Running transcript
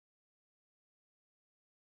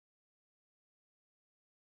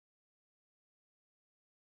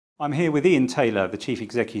I'm here with Ian Taylor, the Chief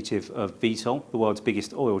Executive of Vitol, the world's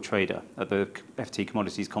biggest oil trader, at the FT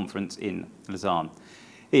Commodities conference in Lausanne.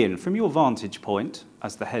 Ian, from your vantage point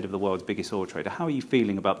as the head of the world's biggest oil trader, how are you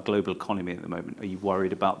feeling about the global economy at the moment? Are you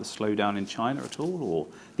worried about the slowdown in China at all, or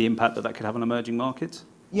the impact that could have on emerging markets?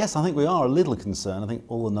 Yes, I think we are a little concerned. I think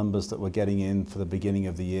all the numbers that we're getting in for the beginning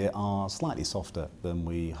of the year are slightly softer than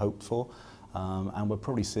we hoped for. And we're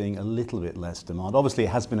probably seeing a little bit less demand. Obviously,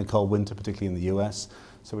 it has been a cold winter, particularly in the US,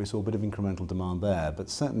 so we saw a bit of incremental demand there. But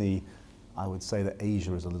certainly, I would say that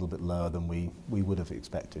Asia is a little bit lower than we would have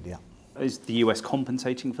expected, yeah. Is the US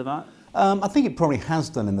compensating for that? I think it probably has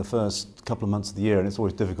done in the first couple of months of the year, and it's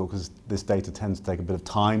always difficult because this data tends to take a bit of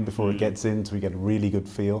time before it gets in, so we get a really good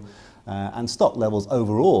feel. And stock levels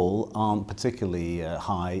overall aren't particularly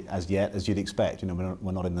high as yet, as you'd expect. You know,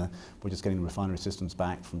 we're just getting the refinery systems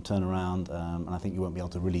back from turnaround, and I think you won't be able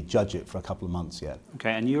to really judge it for a couple of months yet.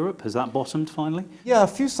 Okay, and Europe, has that bottomed finally? Yeah, a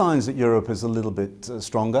few signs that Europe is a little bit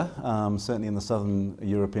stronger. Certainly in the southern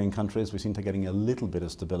European countries, we seem to be getting a little bit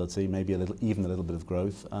of stability, maybe even a little bit of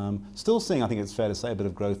growth. Still seeing, I think it's fair to say, a bit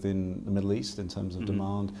of growth in the Middle East in terms of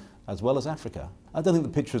demand, as well as Africa. I don't think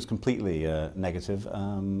the picture is completely negative,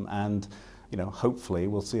 and you know, hopefully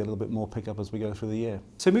we'll see a little bit more pickup as we go through the year.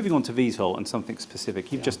 So moving on to Vitol and something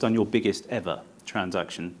specific, you've just done your biggest ever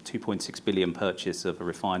transaction, 2.6 billion purchase of a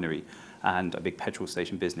refinery and a big petrol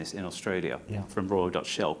station business in Australia from Royal Dutch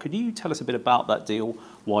Shell. Could you tell us a bit about that deal,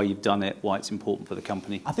 why you've done it, why it's important for the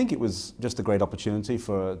company? I think it was just a great opportunity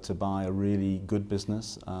to buy a really good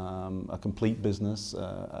business, a complete business,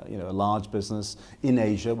 you know, a large business in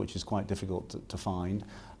Asia, which is quite difficult to find.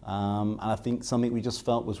 And I think something we just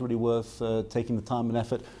felt was really worth taking the time and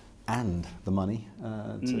effort and the money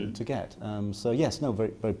to get. So yes, no,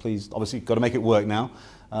 very, very pleased. Obviously, got to make it work now.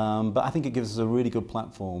 But I think it gives us a really good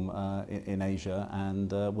platform in Asia,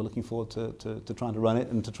 and we're looking forward to trying to run it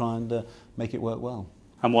and to try and make it work well.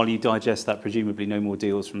 And while you digest that, presumably no more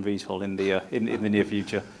deals from Vitol in the near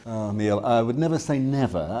future. Neil, I would never say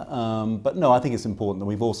never, but no, I think it's important that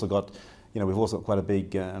we've also got, you know, we've also got quite a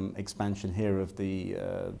big expansion here of the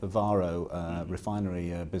Varo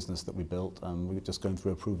refinery business that we built. We're just going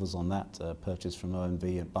through approvals on that purchase from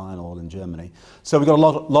OMV at Bayern Oil in Germany. So we've got a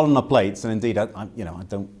lot on our plates, and indeed,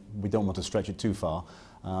 we don't want to stretch it too far.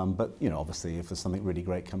 But you know, obviously, if there's something really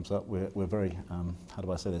great comes up, we're very, how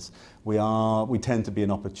do I say this? We tend to be an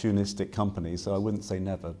opportunistic company, so I wouldn't say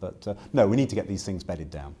never. But no, we need to get these things bedded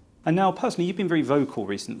down. And now, personally, you've been very vocal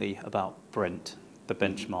recently about Brent, the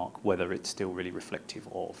benchmark, whether it's still really reflective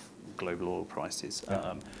of global oil prices.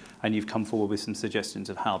 And you've come forward with some suggestions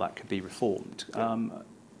of how that could be reformed.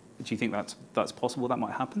 Do you think that's possible, that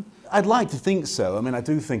might happen? I'd like to think so. I mean, I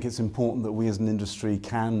do think it's important that we as an industry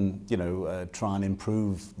can, you know, try and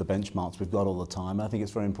improve the benchmarks we've got all the time. I think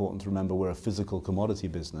it's very important to remember we're a physical commodity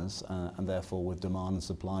business, and therefore with demand and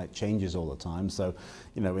supply, it changes all the time. So,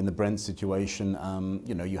 you know, in the Brent situation,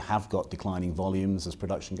 you know, you have got declining volumes as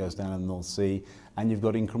production goes down in the North Sea, and you've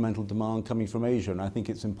got incremental demand coming from Asia. And I think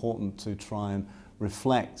it's important to try and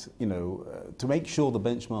reflect, you know, to make sure the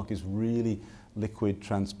benchmark is really liquid,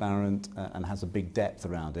 transparent, and has a big depth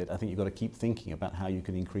around it. I think you've got to keep thinking about how you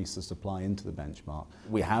can increase the supply into the benchmark.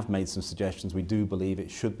 We have made some suggestions. We do believe it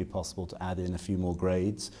should be possible to add in a few more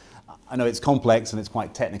grades. I know it's complex and it's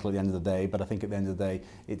quite technical at the end of the day, but I think at the end of the day,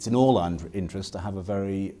 it's in all our interest to have a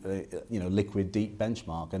very you know, liquid, deep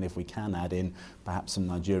benchmark. And if we can add in perhaps some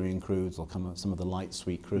Nigerian crudes or some of the light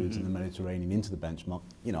sweet crudes in the Mediterranean into the benchmark,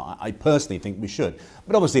 you know, I personally think we should.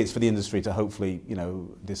 But obviously, it's for the industry to hopefully, you know,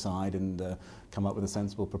 decide and come up with a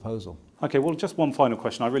sensible proposal. Okay, well, just one final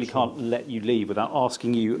question. I really can't let you leave without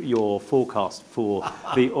asking you your forecast for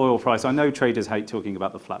the oil price. I know traders hate talking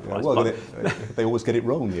about the flat price. Well, they always get it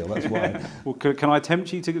wrong, Neil, that's why. Well, can I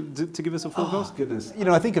tempt you to give us a forecast? Oh, goodness. You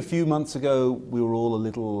know, I think a few months ago we were all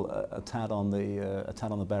a tad on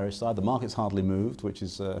the bearish side. The market's hardly moved, which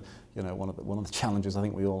is you know, one of the challenges I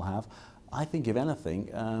think we all have. I think, if anything,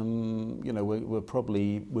 you know, we're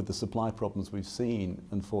probably, with the supply problems we've seen,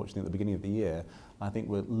 unfortunately, at the beginning of the year, I think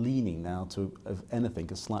we're leaning now to, if anything,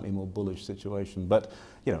 a slightly more bullish situation. But,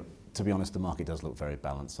 you know, to be honest, the market does look very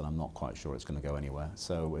balanced, and I'm not quite sure it's going to go anywhere.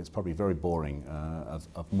 So it's probably very boring.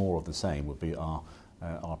 Of more of the same would be our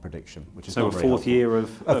prediction, which is so not a very fourth helpful. year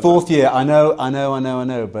of a fourth year. I know.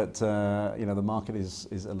 But you know, the market is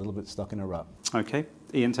a little bit stuck in a rut. Okay,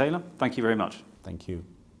 Ian Taylor, thank you very much. Thank you.